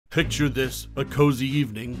Picture this, a cozy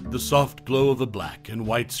evening, the soft glow of a black and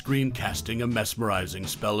white screen casting a mesmerizing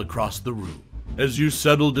spell across the room. As you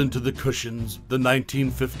settled into the cushions, the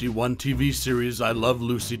 1951 TV series I Love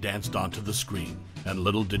Lucy danced onto the screen. And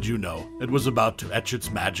little did you know, it was about to etch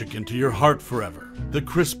its magic into your heart forever. The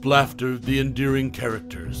crisp laughter, the endearing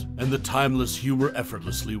characters, and the timeless humor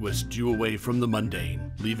effortlessly whisked you away from the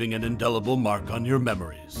mundane, leaving an indelible mark on your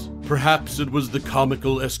memories. Perhaps it was the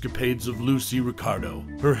comical escapades of Lucy Ricardo,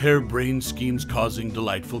 her harebrained schemes causing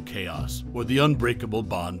delightful chaos, or the unbreakable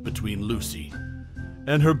bond between Lucy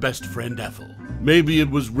and her best friend Ethel. Maybe it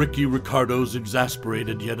was Ricky Ricardo's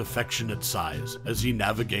exasperated yet affectionate sighs as he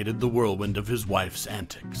navigated the whirlwind of his wife's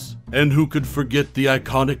antics. And who could forget the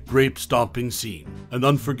iconic grape-stomping scene, an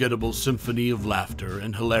unforgettable symphony of laughter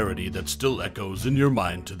and hilarity that still echoes in your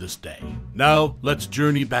mind to this day. Now, let's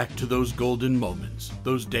journey back to those golden moments,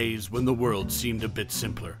 those days when the world seemed a bit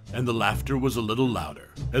simpler and the laughter was a little louder.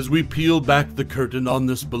 As we peel back the curtain on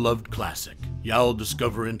this beloved classic, you'll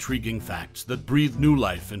discover intriguing facts that breathe new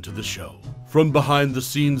life into the show. From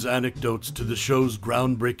behind-the-scenes anecdotes to the show's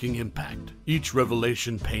groundbreaking impact, each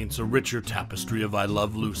revelation paints a richer tapestry of I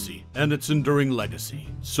Love Lucy and its enduring legacy.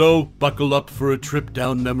 So, buckle up for a trip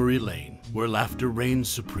down memory lane, where laughter reigns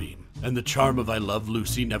supreme, and the charm of I Love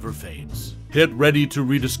Lucy never fades. Get ready to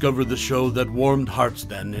rediscover the show that warmed hearts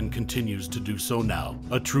then and continues to do so now,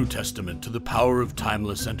 a true testament to the power of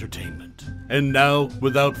timeless entertainment. And now,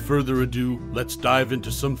 without further ado, let's dive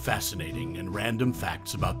into some fascinating and random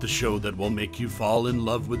facts about the show that will make you fall in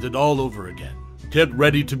love with it all over again. Get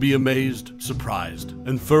ready to be amazed, surprised,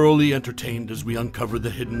 and thoroughly entertained as we uncover the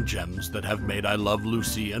hidden gems that have made I Love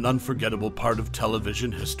Lucy an unforgettable part of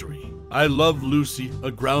television history. I Love Lucy,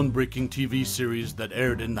 a groundbreaking TV series that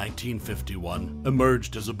aired in 1951,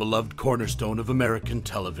 emerged as a beloved cornerstone of American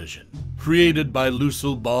television. Created by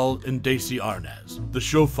Lucille Ball and Desi Arnaz, the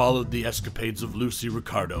show followed the escapades of Lucy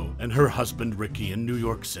Ricardo and her husband Ricky in New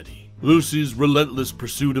York City. Lucy's relentless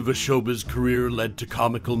pursuit of a showbiz career led to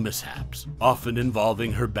comical mishaps, often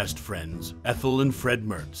involving her best friends, Ethel and Fred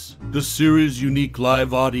Mertz. The series' unique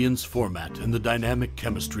live audience format and the dynamic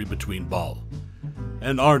chemistry between Ball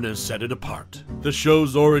and Arnaz set it apart. The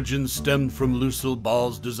show's origins stemmed from Lucille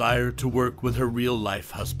Ball's desire to work with her real-life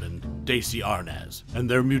husband, Desi Arnaz, and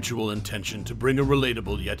their mutual intention to bring a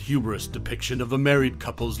relatable yet humorous depiction of a married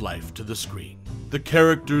couple's life to the screen. The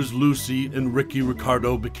characters Lucy and Ricky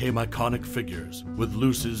Ricardo became iconic figures, with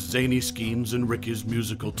Lucy's zany schemes and Ricky's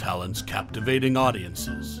musical talents captivating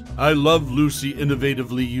audiences. I Love Lucy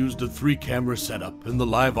innovatively used a 3-camera setup in the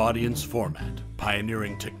live audience format,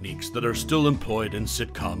 pioneering techniques that are still employed in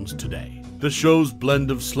sitcoms today. The show's blend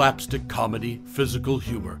of slapstick comedy, physical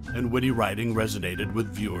humor, and witty writing resonated with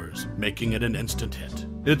viewers, making it an instant hit.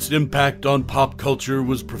 Its impact on pop culture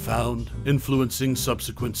was profound, influencing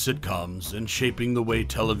subsequent sitcoms and shaping the way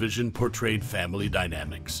television portrayed family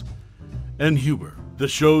dynamics and humor. The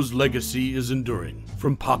show's legacy is enduring,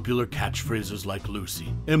 from popular catchphrases like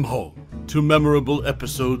Lucy, I'm home, to memorable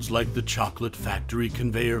episodes like the Chocolate Factory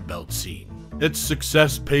conveyor belt scene. Its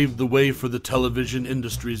success paved the way for the television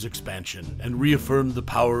industry's expansion and reaffirmed the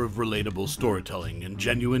power of relatable storytelling and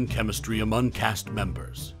genuine chemistry among cast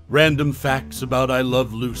members. Random facts about I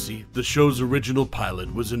Love Lucy: the show's original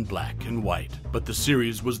pilot was in black and white, but the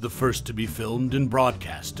series was the first to be filmed and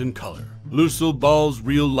broadcast in color. Lucille Ball's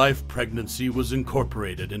real-life pregnancy was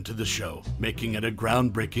incorporated into the show, making it a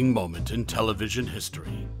groundbreaking moment in television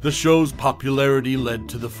history. The show's popularity led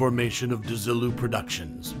to the formation of Desilu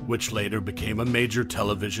Productions, which later became a major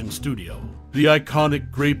television studio. The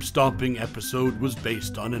iconic grape-stomping episode was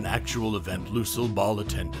based on an actual event Lucille Ball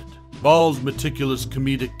attended. Ball's meticulous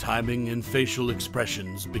comedic timing and facial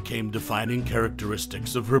expressions became defining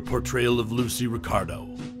characteristics of her portrayal of Lucy Ricardo.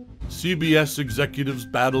 CBS executives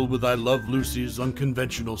battle with I Love Lucy's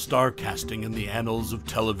unconventional star casting in the annals of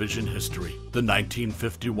television history. The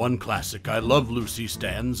 1951 classic I Love Lucy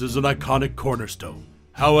stands as an iconic cornerstone.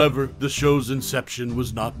 However, the show's inception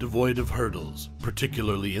was not devoid of hurdles,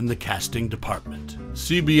 particularly in the casting department.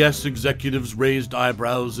 CBS executives raised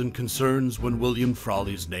eyebrows and concerns when William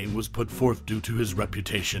Frawley's name was put forth due to his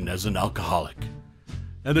reputation as an alcoholic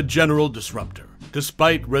and a general disruptor.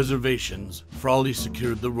 Despite reservations, Frawley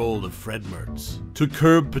secured the role of Fred Mertz. To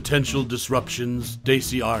curb potential disruptions,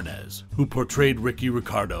 Desi Arnaz, who portrayed Ricky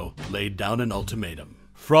Ricardo, laid down an ultimatum.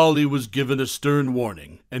 Frawley was given a stern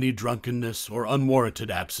warning: any drunkenness or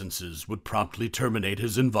unwarranted absences would promptly terminate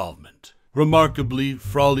his involvement. Remarkably,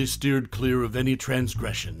 Frawley steered clear of any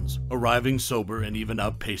transgressions, arriving sober and even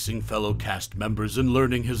outpacing fellow cast members in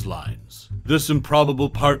learning his lines. This improbable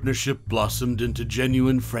partnership blossomed into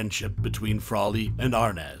genuine friendship between Frawley and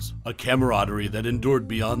Arnaz, a camaraderie that endured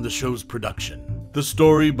beyond the show's production. The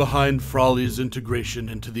story behind Frawley's integration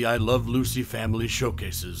into the I Love Lucy family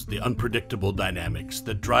showcases the unpredictable dynamics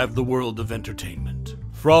that drive the world of entertainment.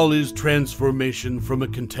 Frawley's transformation from a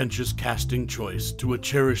contentious casting choice to a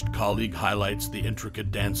cherished colleague highlights the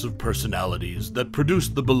intricate dance of personalities that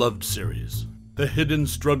produced the beloved series. The hidden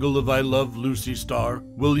struggle of I Love Lucy star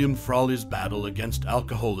William Frawley's battle against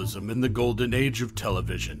alcoholism in the golden age of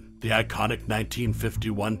television. The iconic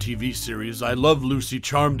 1951 TV series I Love Lucy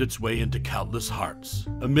charmed its way into countless hearts.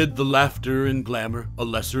 Amid the laughter and glamour, a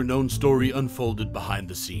lesser-known story unfolded behind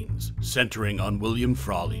the scenes, centering on William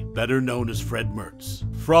Frawley, better known as Fred Mertz.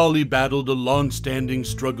 Frawley battled a long-standing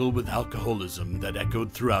struggle with alcoholism that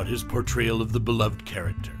echoed throughout his portrayal of the beloved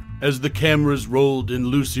character. As the cameras rolled and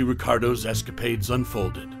Lucy Ricardo's escapades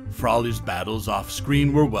unfolded, Frawley's battles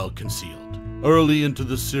off-screen were well concealed. Early into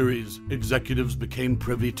the series, executives became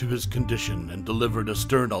privy to his condition and delivered a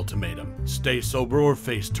stern ultimatum: stay sober or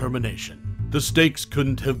face termination. The stakes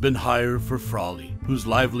couldn't have been higher for Frawley, whose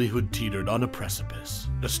livelihood teetered on a precipice.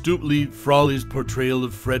 Astutely, Frawley's portrayal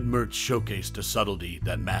of Fred Mertz showcased a subtlety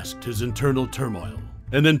that masked his internal turmoil.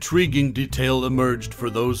 An intriguing detail emerged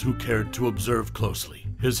for those who cared to observe closely: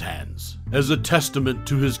 his hands. As a testament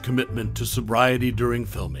to his commitment to sobriety during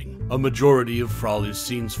filming, a majority of Frawley's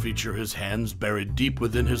scenes feature his hands buried deep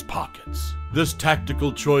within his pockets. This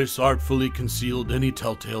tactical choice artfully concealed any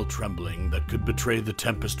telltale trembling that could betray the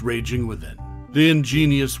tempest raging within. The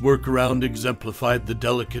ingenious workaround exemplified the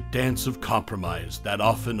delicate dance of compromise that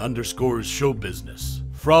often underscores show business.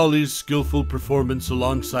 Frawley's skillful performance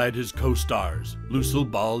alongside his co-stars, Lucille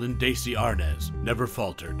and Desi Arnaz, never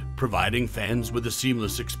faltered, providing fans with a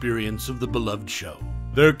seamless experience of the beloved show.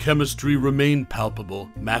 Their chemistry remained palpable,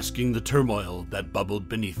 masking the turmoil that bubbled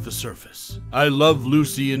beneath the surface. I Love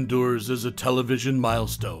Lucy endures as a television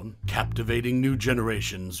milestone, captivating new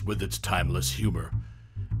generations with its timeless humor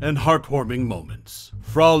and heartwarming moments.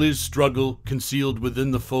 Frawley's struggle, concealed within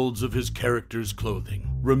the folds of his character's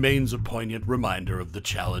clothing, remains a poignant reminder of the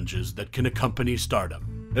challenges that can accompany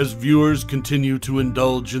stardom. As viewers continue to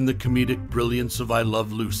indulge in the comedic brilliance of I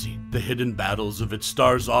Love Lucy, the hidden battles of its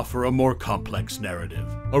stars offer a more complex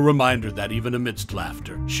narrative, a reminder that even amidst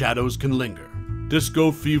laughter, shadows can linger.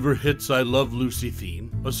 Disco Fever hits I Love Lucy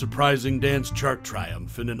theme, a surprising dance chart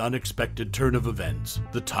triumph in an unexpected turn of events.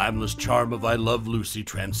 The timeless charm of I Love Lucy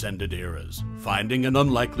transcended eras, finding an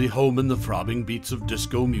unlikely home in the throbbing beats of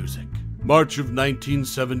disco music. March of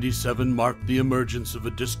 1977 marked the emergence of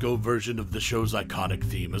a disco version of the show's iconic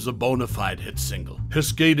theme as a bona fide hit single,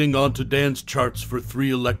 cascading onto dance charts for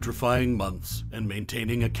 3 electrifying months and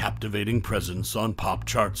maintaining a captivating presence on pop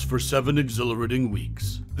charts for 7 exhilarating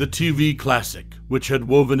weeks. The TV classic, which had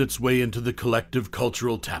woven its way into the collective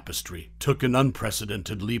cultural tapestry, took an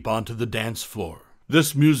unprecedented leap onto the dance floor.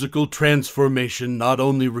 This musical transformation not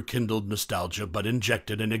only rekindled nostalgia but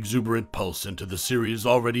injected an exuberant pulse into the series'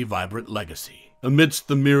 already vibrant legacy. Amidst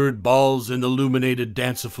the mirrored balls and illuminated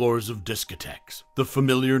dance floors of discotheques, the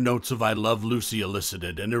familiar notes of I Love Lucy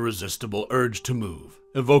elicited an irresistible urge to move,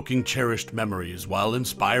 evoking cherished memories while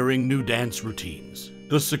inspiring new dance routines.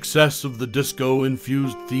 The success of the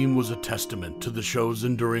disco-infused theme was a testament to the show's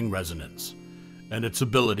enduring resonance and its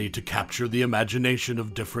ability to capture the imagination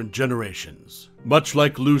of different generations. Much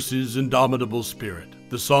like Lucy's indomitable spirit,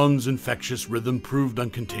 the song's infectious rhythm proved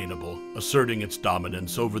uncontainable, asserting its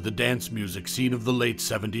dominance over the dance music scene of the late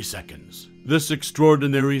 70 seconds. This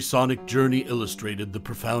extraordinary sonic journey illustrated the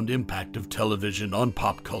profound impact of television on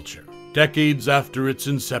pop culture. Decades after its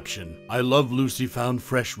inception, I Love Lucy found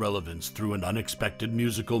fresh relevance through an unexpected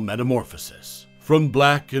musical metamorphosis. From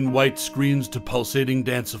black and white screens to pulsating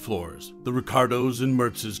dance floors, the Ricardos and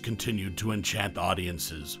Mertzes continued to enchant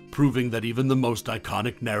audiences, proving that even the most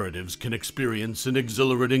iconic narratives can experience an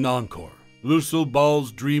exhilarating encore. Lucille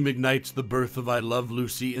Ball's dream ignites the birth of I Love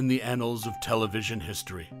Lucy in the annals of television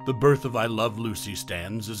history. The birth of I Love Lucy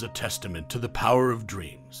stands as a testament to the power of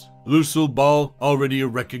dreams. Lucille Ball, already a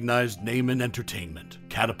recognized name in entertainment,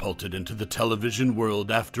 catapulted into the television world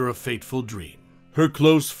after a fateful dream. Her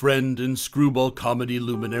close friend and screwball comedy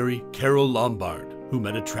luminary, Carole Lombard, who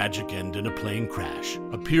met a tragic end in a plane crash,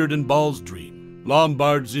 appeared in Ball's dream.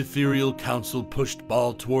 Lombard's ethereal counsel pushed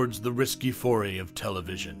Ball towards the risky foray of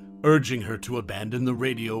television, urging her to abandon the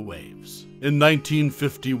radio waves. In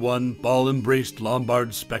 1951, Ball embraced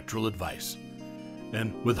Lombard's spectral advice,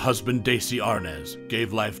 and with husband Desi Arnaz,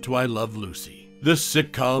 gave life to I Love Lucy. This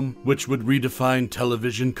sitcom, which would redefine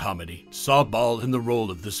television comedy, saw Ball in the role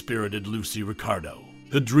of the spirited Lucy Ricardo.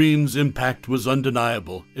 The dream's impact was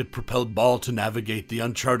undeniable. It propelled Ball to navigate the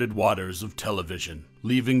uncharted waters of television,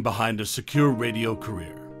 leaving behind a secure radio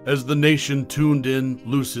career. As the nation tuned in,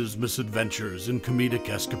 Lucy's misadventures and comedic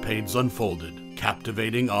escapades unfolded,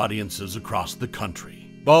 captivating audiences across the country.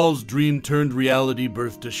 Ball's dream turned reality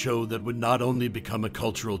birthed a show that would not only become a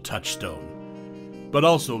cultural touchstone, but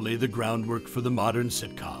also lay the groundwork for the modern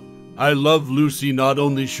sitcom. I Love Lucy not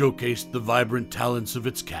only showcased the vibrant talents of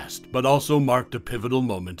its cast, but also marked a pivotal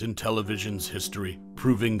moment in television's history,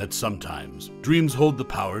 proving that sometimes dreams hold the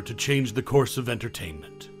power to change the course of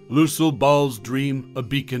entertainment. Lucille Ball's dream, a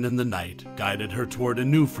beacon in the night, guided her toward a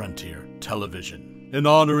new frontier, television. In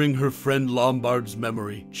honoring her friend Lombard's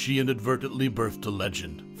memory, she inadvertently birthed a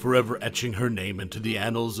legend, forever etching her name into the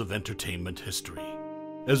annals of entertainment history.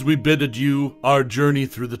 As we bid adieu, our journey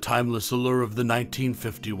through the timeless allure of the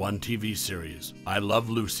 1951 TV series, I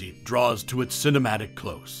Love Lucy, draws to its cinematic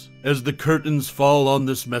close. As the curtains fall on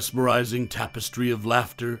this mesmerizing tapestry of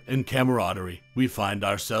laughter and camaraderie, we find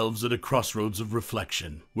ourselves at a crossroads of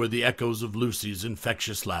reflection, where the echoes of Lucy's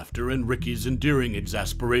infectious laughter and Ricky's endearing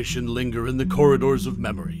exasperation linger in the corridors of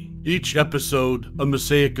memory. Each episode, a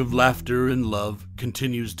mosaic of laughter and love,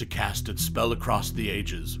 continues to cast its spell across the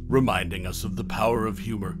ages, reminding us of the power of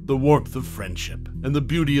humor, the warmth of friendship, and the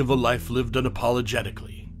beauty of a life lived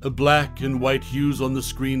unapologetically. The black and white hues on the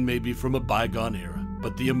screen may be from a bygone era,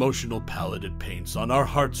 but the emotional palette it paints on our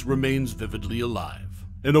hearts remains vividly alive.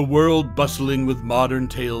 In a world bustling with modern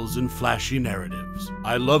tales and flashy narratives,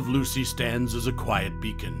 I Love Lucy stands as a quiet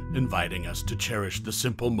beacon, inviting us to cherish the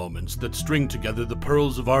simple moments that string together the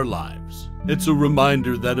pearls of our lives. It's a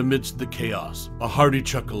reminder that amidst the chaos, a hearty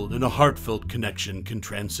chuckle and a heartfelt connection can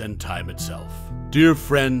transcend time itself. Dear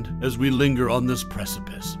friend, as we linger on this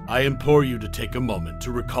precipice, I implore you to take a moment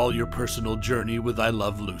to recall your personal journey with I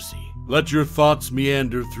Love Lucy. Let your thoughts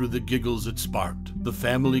meander through the giggles it sparked, the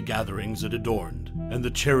family gatherings it adorned, and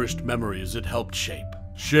the cherished memories it helped shape.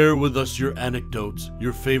 Share with us your anecdotes,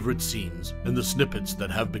 your favorite scenes, and the snippets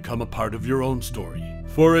that have become a part of your own story.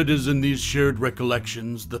 For it is in these shared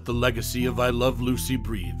recollections that the legacy of I Love Lucy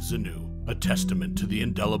breathes anew, a testament to the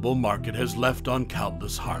indelible mark it has left on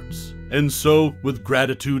countless hearts. And so, with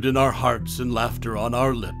gratitude in our hearts and laughter on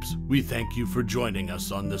our lips, we thank you for joining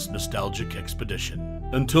us on this nostalgic expedition.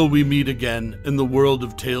 Until we meet again in the world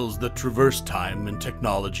of tales that traverse time and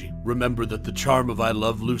technology, remember that the charm of I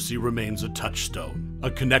Love Lucy remains a touchstone,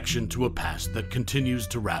 a connection to a past that continues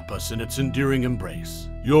to wrap us in its endearing embrace.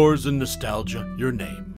 Yours in nostalgia, your name.